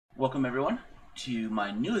Welcome everyone to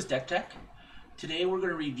my newest deck tech. Today we're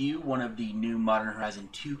going to review one of the new Modern Horizon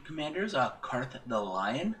 2 commanders, Carth the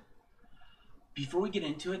Lion. Before we get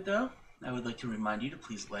into it though, I would like to remind you to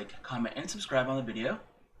please like, comment, and subscribe on the video.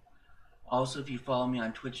 Also, if you follow me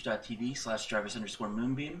on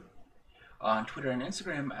twitch.tv/Jarvis_Moonbeam, on Twitter and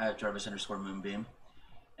Instagram at Jarvis_Moonbeam,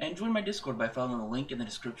 and join my Discord by following the link in the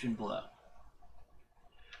description below.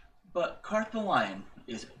 But Carth the Lion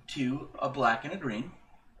is 2, a black and a green.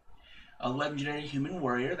 A legendary human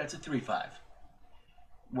warrior, that's a 3/5.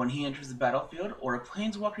 When he enters the battlefield or a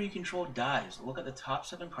planeswalker you control dies, look at the top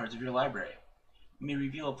 7 cards of your library. You may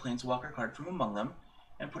reveal a planeswalker card from among them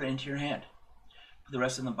and put it into your hand. Put the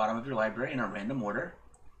rest in the bottom of your library in a random order.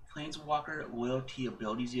 Planeswalker loyalty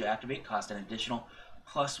abilities you activate cost an additional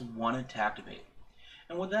 +1 to activate.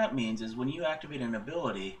 And what that means is when you activate an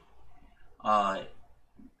ability,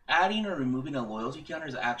 adding or removing a loyalty counter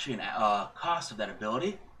is actually a cost of that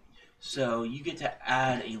ability. So you get to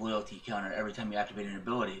add a loyalty counter every time you activate an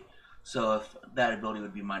ability. So if that ability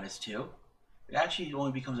would be -2, it actually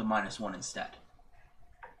only becomes a -1 instead.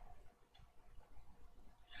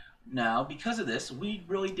 Now, because of this, we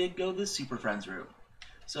really did go the Super Friends route.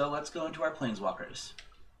 So let's go into our Planeswalkers.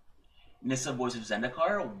 Nissa, Voice of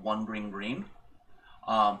Zendikar, 1 green.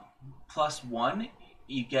 +1,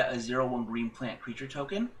 you get a 0/1 green plant creature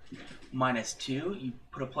token. -2, you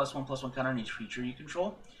put a +1/+1 counter on each creature you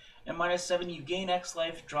control. And -7, you gain X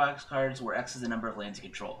life, draw X cards, where X is the number of lands you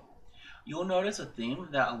control. You'll notice a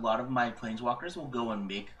theme that a lot of my Planeswalkers will go and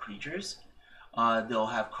make creatures. They'll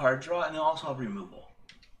have card draw, and they'll also have removal.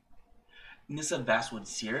 Nissa, Vastwood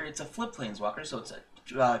Seer, it's a flip Planeswalker, so it's a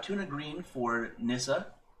 2 and a green for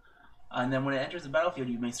Nissa. And then when it enters the battlefield,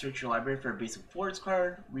 you may search your library for a basic forwards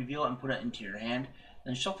card, reveal it, and put it into your hand,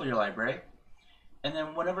 then shuffle your library. And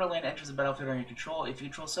then whenever a land enters the battlefield under your control, if you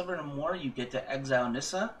control 7 or more, you get to exile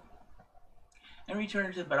Nissa and return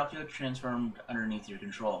it to the battlefield transformed underneath your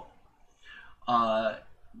control.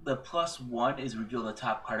 The +1 is reveal the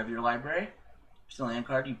top card of your library. If it's a land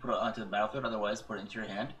card, you put it onto the battlefield, otherwise put it into your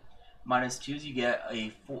hand. -2 is you get a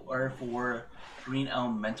 4/4 green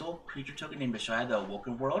elemental creature token named Ashaya, the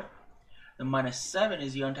Awoken World. The -7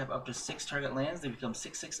 is you untap up to 6 target lands. They become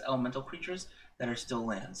 6/6 elemental creatures that are still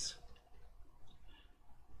lands.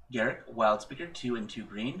 Garruk, Wildspeaker, 2 and 2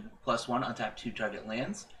 green. +1, untap 2 target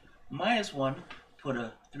lands. -1, put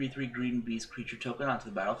a 3/3 green beast creature token onto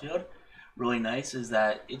the battlefield. Really nice is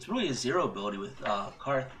that it's really a 0 ability with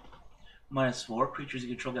Carth. -4, creatures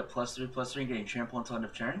you control get +3/+3 getting trample until end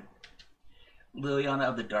of turn. Liliana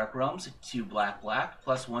of the Dark Realms, 2 black,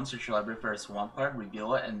 +1, search your library for a swamp card,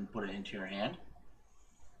 reveal it, and put it into your hand.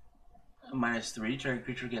 -3, target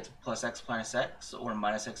creature gets +X/-X or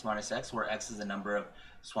 -X/-X, where X is the number of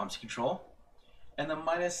swamps you control. And the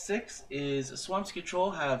 -6 is swamps you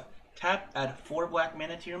control have tap, add 4 black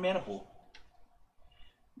mana to your mana pool.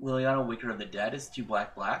 Liliana, Waker of the Dead, is 2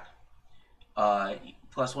 black.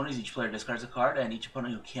 +1 is each player discards a card, and each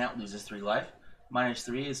opponent who can't loses 3 life.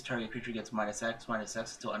 -3 is target creature gets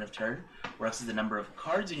 -X/-X until end of turn, where X is the number of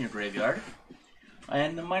cards in your graveyard.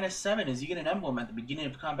 And the -7 is you get an emblem at the beginning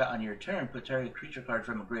of combat on your turn, put target creature card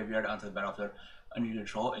from a graveyard onto the battlefield under your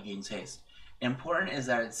control, it gains haste. Important is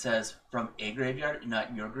that it says from a graveyard,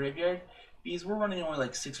 not your graveyard, because we're running only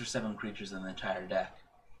like 6 or 7 creatures in the entire deck.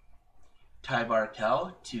 Tyvar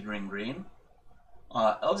Kel, 2 green.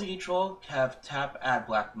 Elves you control have tap, add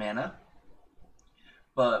black mana.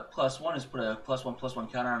 But +1 is put a +1/+1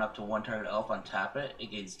 counter on up to 1 target elf on tap it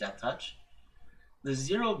gains Death Touch. The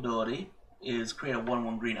 0 ability is create a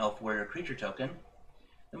 1/1 green elf warrior creature token.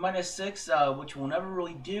 The -6, which we'll never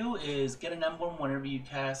really do, is get an emblem whenever you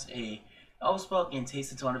cast a elf spell, gains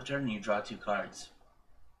haste until end of turn, and you draw 2 cards.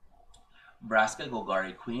 Vraska,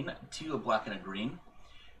 Golgari Queen, 2 a black and a green.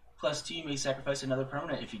 +2, you may sacrifice another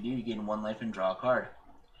permanent. If you do, you gain 1 life and draw a card.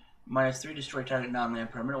 -3, destroy target non-land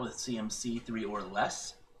permanent with CMC 3 or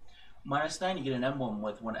less. -9, you get an emblem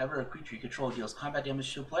with whenever a creature you control deals combat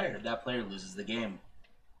damage to a player, that player loses the game.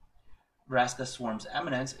 Vraska Swarm's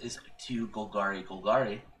Eminence is 2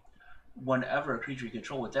 Golgari. Whenever a creature you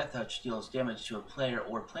control with Death Touch deals damage to a player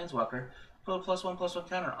or planeswalker, put a +1/+1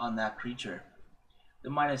 counter on that creature. The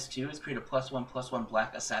 -2 is create a +1/+1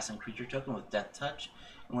 black assassin creature token with Death Touch,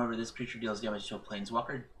 and whenever this creature deals damage to a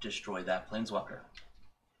planeswalker, destroy that planeswalker.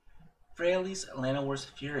 Freyalise, Llanowar's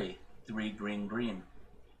Fury, 3 green.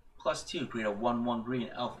 +2, create a 1/1 green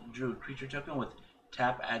elf druid creature token with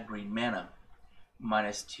tap, add green mana.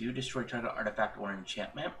 -2, destroy target artifact or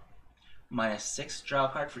enchantment. -6, draw a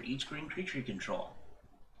card for each green creature you control.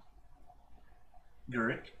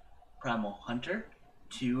 Garruk, Primal Hunter,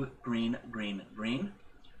 2 green.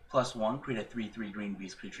 +1, create a 3/3 green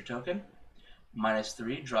beast creature token.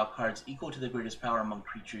 -3, draw cards equal to the greatest power among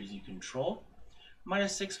creatures you control.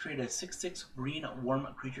 -6, create a 6/6 green worm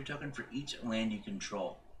creature token for each land you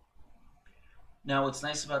control. Now what's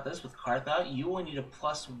nice about this, with Carth out, you only need to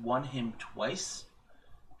 +1 him twice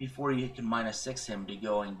before you can -6 him to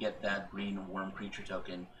go and get that green worm creature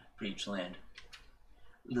token for each land.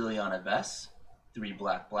 Liliana Vess, 3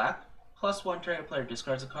 black, +1 target player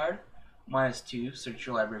discards a card. -2, search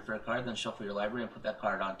your library for a card, then shuffle your library and put that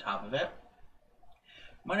card on top of it.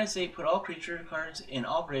 -8, put all creature cards in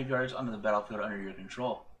all graveyards onto the battlefield under your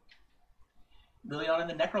control. Liliana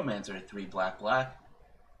the Necromancer, 3 black,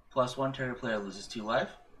 +1 target player loses 2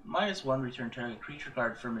 life. -1, return target creature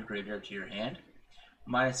card from your graveyard to your hand.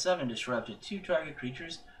 -7, destroy up to 2 target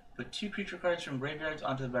creatures. Put 2 creature cards from graveyards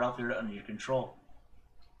onto the battlefield under your control.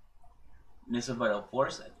 Nissa Vital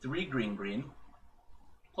Force, 3 green,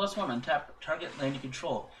 +1, untap target land you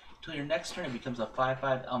control. Until your next turn it becomes a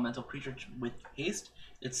 5/5 elemental creature with haste.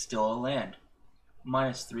 It's still a land.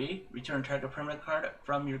 -3, return target permanent card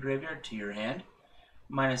from your graveyard to your hand.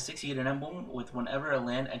 -6, you get an emblem with whenever a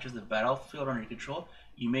land enters the battlefield under your control,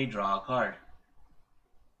 you may draw a card.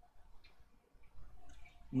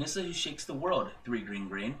 Nissa Who Shakes the World, 3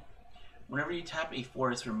 green. Whenever you tap a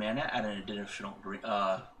forest for mana, add an additional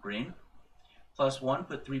green. +1,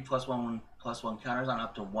 put 3 +1/+1 counters on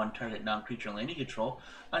up to 1 target non-creature land you control.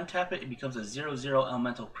 Untap it, it becomes a 0/0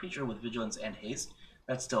 elemental creature with vigilance and haste.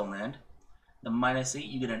 That's still land. The -8,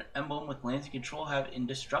 you get an emblem with lands you control have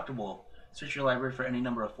indestructible. Search your library for any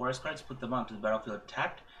number of forest cards, put them onto the battlefield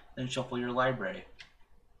tapped, then shuffle your library.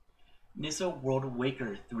 Nissa World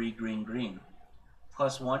Waker, 3 green.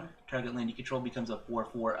 +1, target land you control becomes a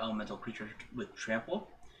 4/4 elemental creature with trample.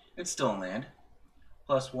 It's still land.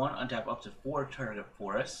 +1, untap up to 4 target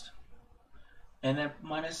forest. And then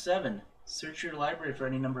 -7, search your library for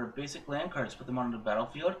any number of basic land cards, put them onto the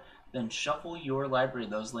battlefield, then shuffle your library.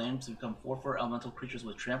 Those lands become 4/4 elemental creatures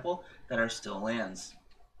with trample that are still lands.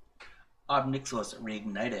 Ob Nixilis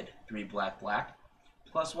Reignited, 3 black,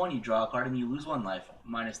 +1, you draw a card and you lose 1 life.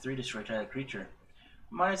 -3, destroy target creature.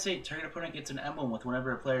 -8, target opponent gets an emblem with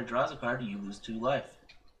whenever a player draws a card, you lose 2 life.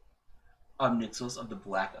 Ob Nixilis of the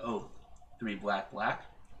Black Oath, 3 black.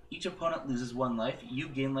 Each opponent loses 1 life. You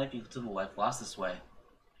gain life equal to the life lost this way.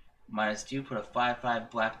 -2, put a 5/5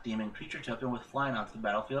 black demon creature token with flying onto the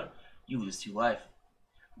battlefield. You lose 2 life.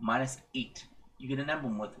 -8, you get an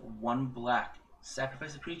emblem with 1 black.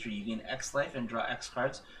 Sacrifice a creature. You gain X life and draw X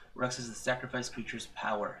cards, where X is the sacrifice creature's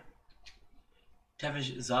power.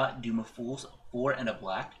 Tevish Za Doom of Fools, 4 and a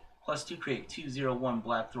black. +2, create 2/0/1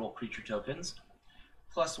 black throw creature tokens.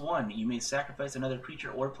 +1, you may sacrifice another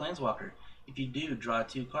creature or planeswalker. If you do, draw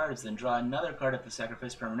 2 cards, then draw another card if the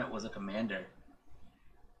sacrifice permanent was a commander.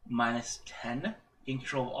 -10, gain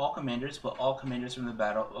control of all commanders. Put all commanders from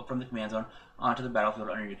the command zone onto the battlefield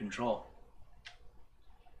under your control.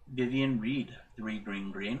 Vivian Reed, 3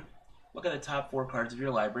 green. Look at the top 4 cards of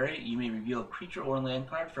your library. You may reveal a creature or land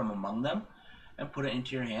card from among them and put it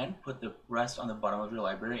into your hand. Put the rest on the bottom of your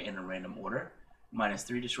library in a random order.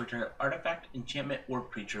 -3, destroy target artifact, enchantment, or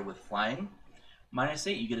creature with flying.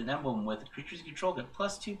 -8, you get an emblem with creatures you control get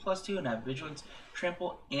 +2/+2 and have vigilance,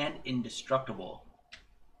 trample, and indestructible.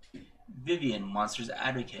 Vivian, Monsters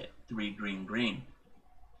Advocate, 3 green.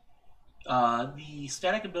 The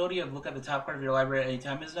static ability of look at the top card of your library at any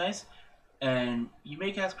time is nice, and you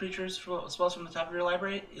may cast creatures spells from the top of your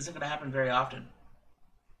library. Isn't going to happen very often.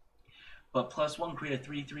 But +1, create a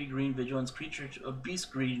 3/3 green vigilance creature, a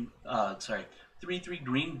beast green, 3/3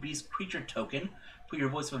 green beast creature token. Put your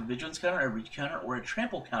voice of a vigilance counter, a reach counter, or a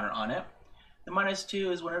trample counter on it. The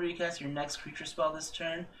 -2 is whenever you cast your next creature spell this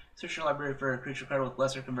turn, search your library for a creature card with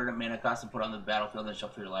lesser converted mana cost and put it on the battlefield and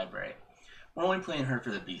shuffle your library. We're only playing her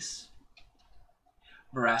for the beasts.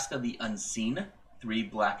 Vraska the Unseen, 3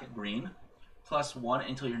 black, +1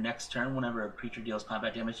 until your next turn. Whenever a creature deals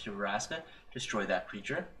combat damage to Vraska, destroy that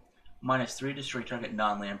creature. -3, destroy target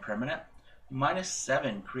non-land permanent.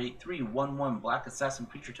 -7, create 3 1/1 black assassin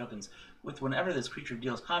creature tokens with whenever this creature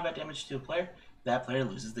deals combat damage to a player, that player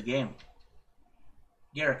loses the game.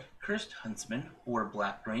 Garrick, Cursed Huntsman, 4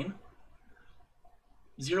 black,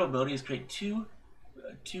 0 ability is create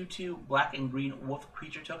 2/2 black and green wolf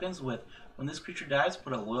creature tokens with when this creature dies,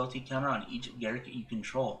 put a loyalty counter on each Garrick you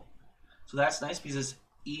control. So that's nice because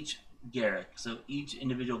each Garrick, so each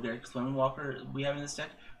individual Garrick Planeswalker we have in this deck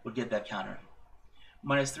would get that counter.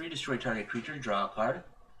 -3, destroy target creature, draw a card.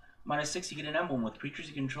 -6, you get an emblem with creatures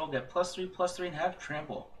you control get +3/+3 and have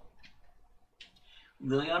trample.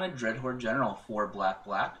 Liliana Dreadhorde General, 4 black.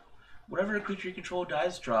 Whenever a creature you control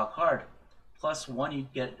dies, draw a card. +1, you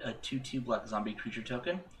get a 2/2 black zombie creature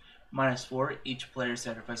token. -4, each player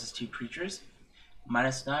sacrifices 2 creatures.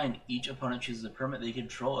 -9, each opponent chooses a permanent they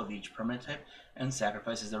control of each permanent type and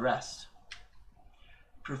sacrifices the rest.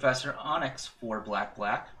 Professor Onyx, 4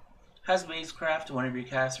 black, has Mazecraft. Whenever you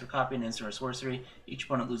cast or copy an instant or sorcery, each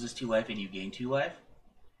opponent loses 2 life and you gain 2 life.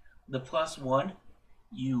 The +1,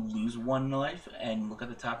 you lose 1 life, and look at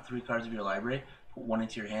the top 3 cards of your library, put 1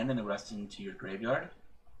 into your hand and the rest into your graveyard.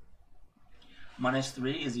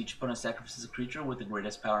 -3 is each opponent sacrifices a creature with the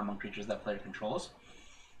greatest power among creatures that player controls.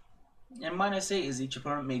 And -8 is each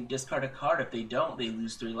opponent may discard a card. If they don't, they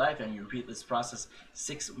lose 3 life, and you repeat this process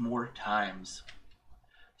 6 more times.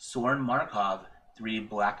 Soren Markov, 3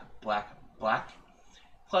 black.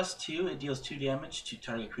 +2, it deals 2 damage to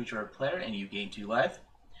target creature or player, and you gain 2 life.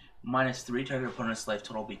 -3, target opponent's life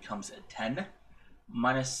total becomes 10.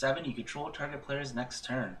 -7, you control target player's next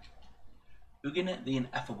turn. Ugin the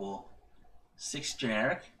Ineffable, 6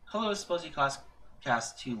 generic. Colorless spells you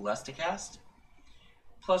cast 2 less to cast.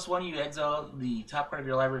 +1, you exile the top card of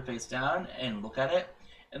your library face down and look at it,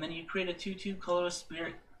 and then you create a 2/2 colorless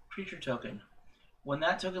spirit creature token. When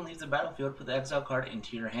that token leaves the battlefield, put the exile card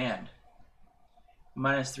into your hand.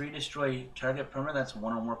 -3, destroy target permanent that's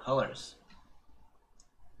 1 or more colors.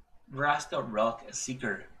 Vraska Relic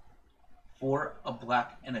Seeker, 4 a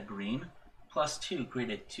black and a green. +2,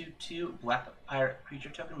 create a 2/2 black pirate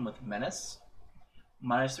creature token with menace.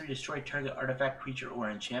 -3, destroy target artifact, creature, or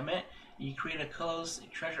enchantment. You create a colorless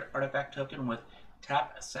treasure artifact token with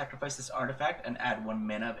tap, sacrifice this artifact, and add 1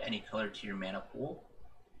 mana of any color to your mana pool.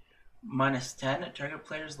 -10, target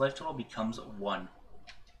player's life total becomes 1.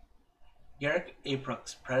 Garruk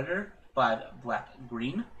Apex Predator, 5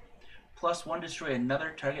 black-green. +1, destroy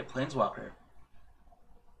another target planeswalker.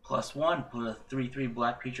 +1, put a 3/3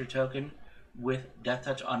 black creature token with Death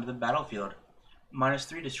Touch onto the battlefield.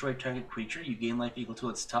 -3, destroy target creature. You gain life equal to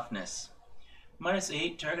its toughness.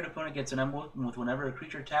 -8, target opponent gets an emblem with whenever a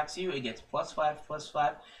creature attacks you, it gets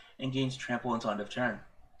 +5/+5 and gains trample until end of turn.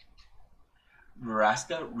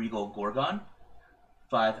 Vraska Regal Gorgon,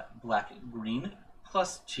 5 black-green.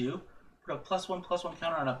 +2, put a +1/+1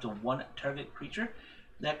 counter on up to 1 target creature.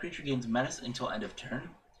 That creature gains menace until end of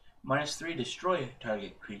turn. -3, destroy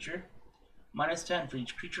target creature. -10, for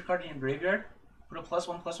each creature card in your graveyard, put a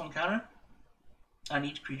 +1/+1 counter on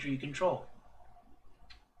each creature you control.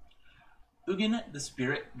 Ugin the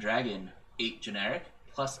Spirit Dragon, 8 generic.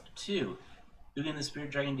 +2, Ugin the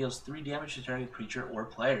Spirit Dragon deals 3 damage to target creature or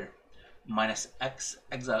player. -X,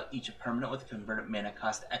 exile each permanent with converted mana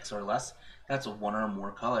cost X or less. That's 1 or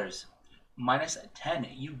more colors. -10,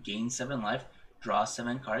 you gain 7 life, draw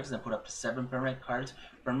 7 cards, then put up to 7 permanent cards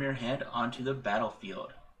from your hand onto the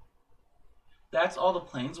battlefield. That's all the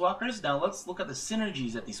planeswalkers. Now let's look at the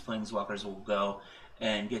synergies that these planeswalkers will go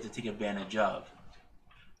and get to take advantage of.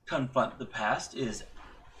 Confront the Past is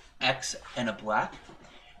X and a black.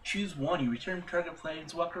 Choose 1. You return target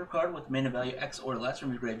planeswalker card with mana value X or less from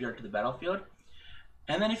your graveyard to the battlefield.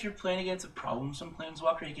 And then if you're playing against a problemsome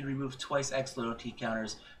planeswalker, you can remove twice X loyalty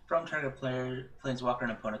counters from target player, planeswalker,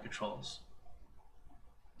 and opponent controls.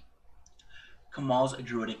 Kamal's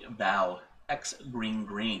Druidic Vow, X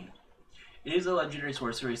green. It is a legendary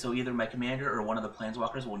sorcery, so either my commander or one of the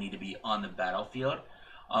planeswalkers will need to be on the battlefield.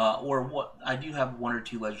 I do have 1 or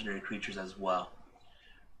 2 legendary creatures as well.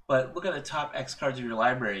 But look at the top X cards of your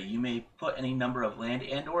library. You may put any number of land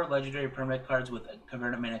and or legendary permanent cards with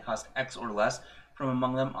converted mana cost X or less from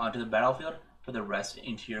among them onto the battlefield, put the rest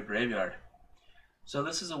into your graveyard. So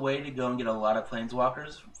this is a way to go and get a lot of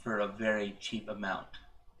planeswalkers for a very cheap amount.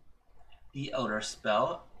 The Elder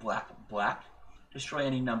Spell, black. Destroy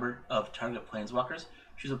any number of target planeswalkers.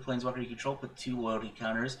 Choose a planeswalker you control, put 2 loyalty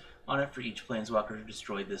counters on it for each planeswalker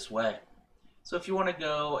destroyed this way. So if you want to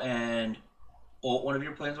go and ult one of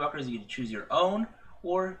your planeswalkers, you can choose your own,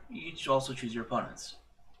 or you can also choose your opponent's.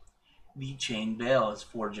 The Chain Veil is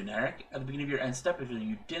 4 generic. At the beginning of your end step, if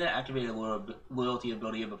you didn't activate a loyalty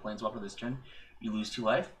ability of a planeswalker this turn, you lose 2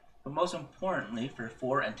 life. But most importantly, for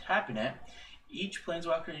 4 and tapping it, each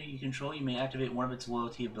planeswalker you control, you may activate one of its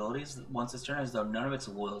loyalty abilities once this turn, as though none of its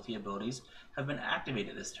loyalty abilities have been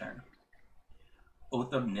activated this turn.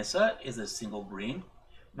 Oath of Nissa is a single green.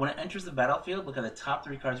 When it enters the battlefield, look at the top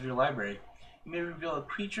 3 cards of your library. You may reveal a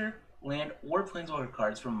creature, land, or planeswalker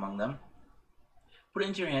cards from among them. Put it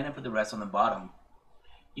into your hand and put the rest on the bottom.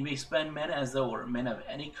 You may spend mana as though it were mana of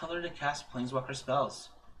any color to cast planeswalker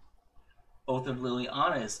spells. Oath of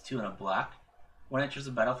Liliana is 2 and a black. When it enters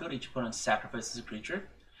the battlefield, each opponent sacrifices a creature.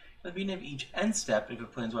 At the beginning of each end step, if a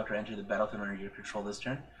planeswalker enters the battlefield under your control this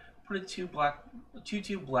turn, put a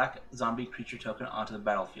 2/2 black zombie creature token onto the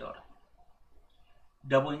battlefield.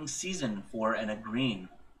 Doubling Season, 4 and a green.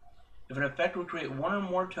 If an effect would create one or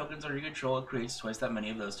more tokens under your control, it creates twice that many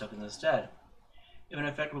of those tokens instead. If an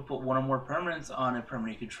effect would put one or more permanents on a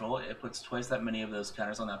permanent you control, it puts twice that many of those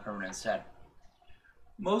counters on that permanent instead.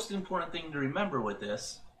 Most important thing to remember with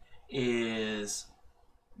this is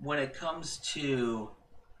when it comes to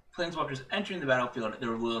planeswalkers entering the battlefield,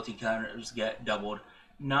 their loyalty counters get doubled,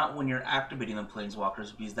 not when you're activating the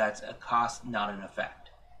planeswalkers, because that's a cost, not an effect.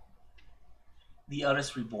 The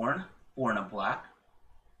Eldest Reborn, 4 and a black.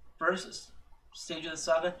 First stage of the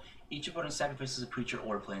saga, each opponent sacrifices a creature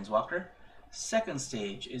or a planeswalker. Second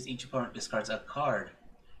stage is each opponent discards a card.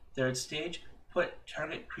 Third stage, put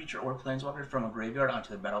target creature or planeswalker from a graveyard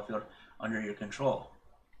onto the battlefield under your control.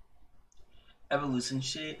 Evolution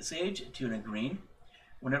Sage, 2 and a green.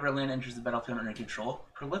 Whenever a land enters the battlefield under your control,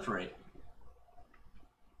 proliferate.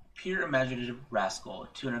 Pure Imaginative Rascal,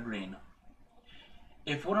 2 and a green.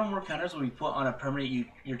 If one or more counters will be put on a permanent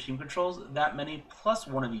your team controls, that many plus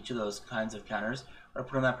one of each of those kinds of counters are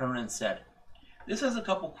put on that permanent instead. This has a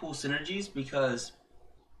couple cool synergies because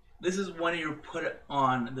this is when you're put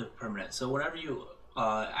on the permanent. So whenever you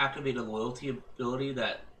activate a loyalty ability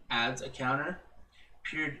that adds a counter,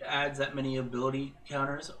 Pure adds that many ability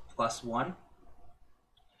counters plus one.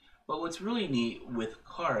 But what's really neat with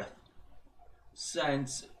Carth,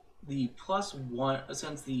 since the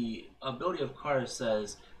ability of Carth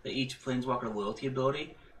says that each planeswalker loyalty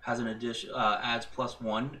ability has an addition adds plus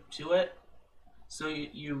one to it, so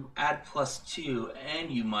you add plus two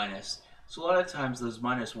and you minus. So a lot of times those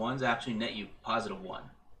minus ones actually net you positive one.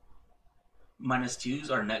 Minus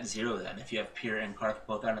twos are net zero then if you have Pure and Carth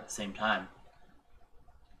both out at the same time.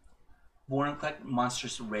 Vorinclex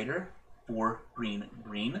Monstrous Raider, 4 green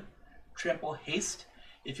green. Trample Haste.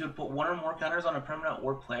 If you would put one or more counters on a permanent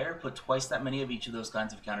or player, put twice that many of each of those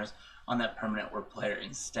kinds of counters on that permanent or player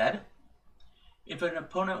instead. If an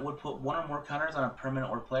opponent would put one or more counters on a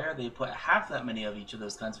permanent or player, they put half that many of each of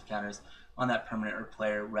those kinds of counters on that permanent or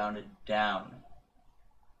player, rounded down.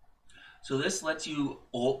 So this lets you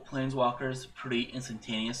ult planeswalkers pretty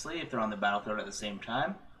instantaneously if they're on the battlefield at the same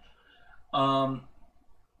time. And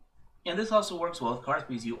this also works well with Carth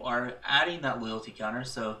because you are adding that loyalty counter,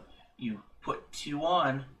 so you put 2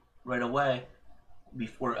 on right away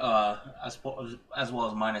before as well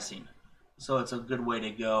as minusing. So it's a good way to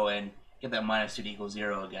go and get that -2 to equal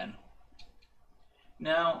 0 again.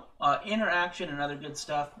 Now, interaction and other good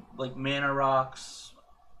stuff like mana rocks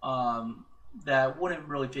that wouldn't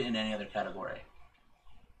really fit in any other category.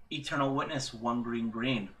 Eternal Witness, 1 green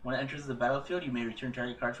green. When it enters the battlefield, you may return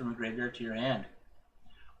target card from your graveyard to your hand.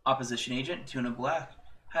 Opposition Agent, 2 and a black.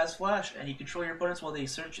 Has flash, and you control your opponents while they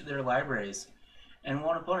search their libraries. And when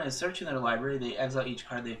one opponent is searching their library, they exile each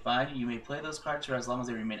card they find. You may play those cards for as long as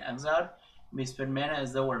they remain exiled. You may spend mana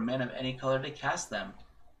as though were mana of any color to cast them.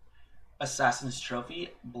 Assassin's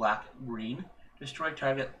Trophy, black green. Destroy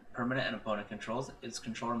target permanent and opponent controls. Its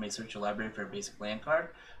controller may search your library for a basic land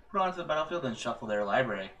card, put it onto the battlefield, and shuffle their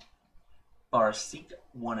library. Barseek,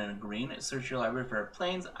 1 and a green. Search your library for a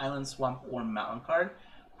plains, island, swamp, or mountain card.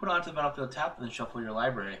 Put it onto the battlefield tapped, then shuffle your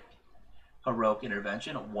library. Heroic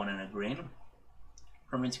Intervention, 1 and a green.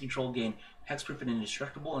 Permanents control gain hexproof and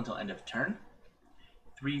indestructible until end of turn.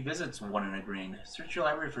 3 visits, 1 and a green. Search your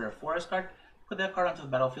library for a forest card, put that card onto the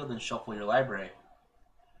battlefield, then shuffle your library.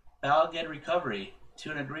 Balged Recovery, 2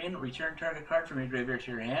 and a green. Return target card from your graveyard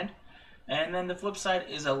to your hand. And then the flip side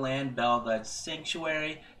is a land, Balged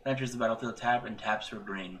Sanctuary, that enters the battlefield tapped and taps for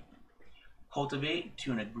green. Cultivate,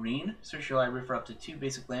 2 and a green. Search your library for up to 2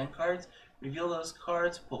 basic land cards. Reveal those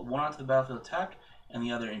cards, put one onto the battlefield tapped and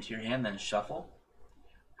the other into your hand, then shuffle.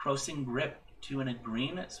 Crossing Grip, 2 and a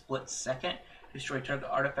green. Split second. Destroy target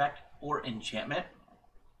artifact or enchantment.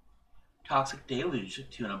 Toxic Deluge,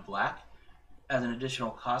 2 and a black. As an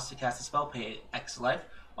additional cost to cast a spell, pay X life.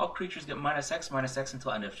 All creatures get -X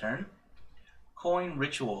until end of turn. Coin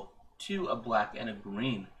Ritual, 2 a black and a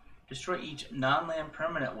green. Destroy each non-land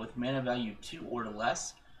permanent with mana value 2 or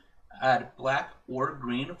less. Add black or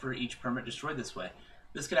green for each permanent destroyed this way.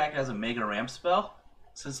 This could act as a mega ramp spell,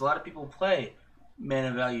 since a lot of people play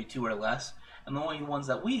mana value 2 or less, and the only ones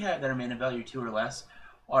that we have that are mana value 2 or less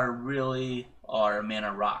are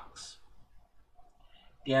mana rocks.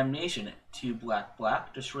 Damnation, 2 black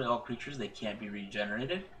black. Destroy all creatures, they can't be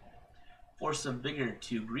regenerated. Force of Vigor,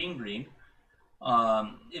 2 green green.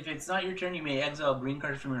 If it's not your turn, you may exile green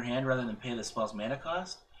cards from your hand rather than pay the spell's mana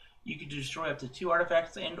cost. You can destroy up to 2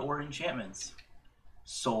 artifacts and or enchantments.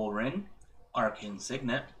 Soul Ring, Arcane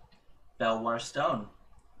Signet, Belwar Stone,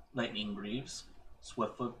 Lightning Greaves,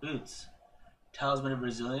 Swiftfoot Boots, Talisman of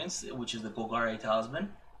Resilience, which is the Golgari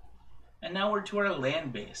Talisman. And now we're to our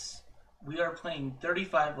land base. We are playing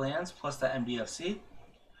 35 lands plus the MDFC.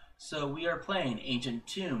 So we are playing Ancient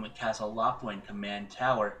Tomb, Castle Lockwind, Command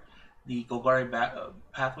Tower, the Golgari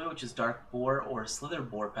pathway, which is Dark Boar or Slither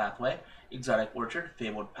Boar pathway, Exotic Orchard,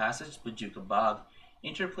 Fabled Passage, Bajuka Bog,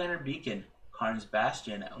 Interplanar Beacon, Karn's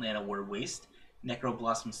Bastion, Atlanta War Waste,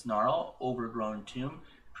 Necroblossom Snarl, Overgrown Tomb,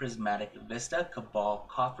 Prismatic Vista, Cabal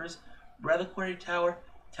Coffers, Reliquary Tower,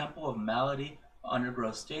 Temple of Malady,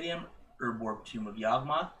 Undergrowth Stadium, Urborg Tomb of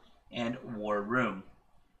Yawgmoth, and War Room.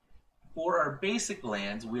 For our basic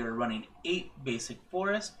lands, we are running 8 basic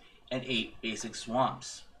forests and 8 basic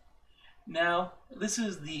swamps. Now, this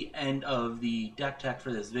is the end of the deck tech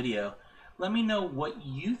for this video. Let me know what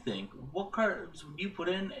you think. What cards would you put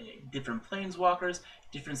in? Different planeswalkers,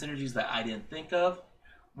 different synergies that I didn't think of.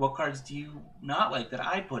 What cards do you not like that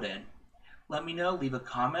I put in? Let me know, leave a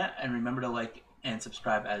comment, and remember to like and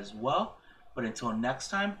subscribe as well. But until next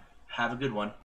time, have a good one.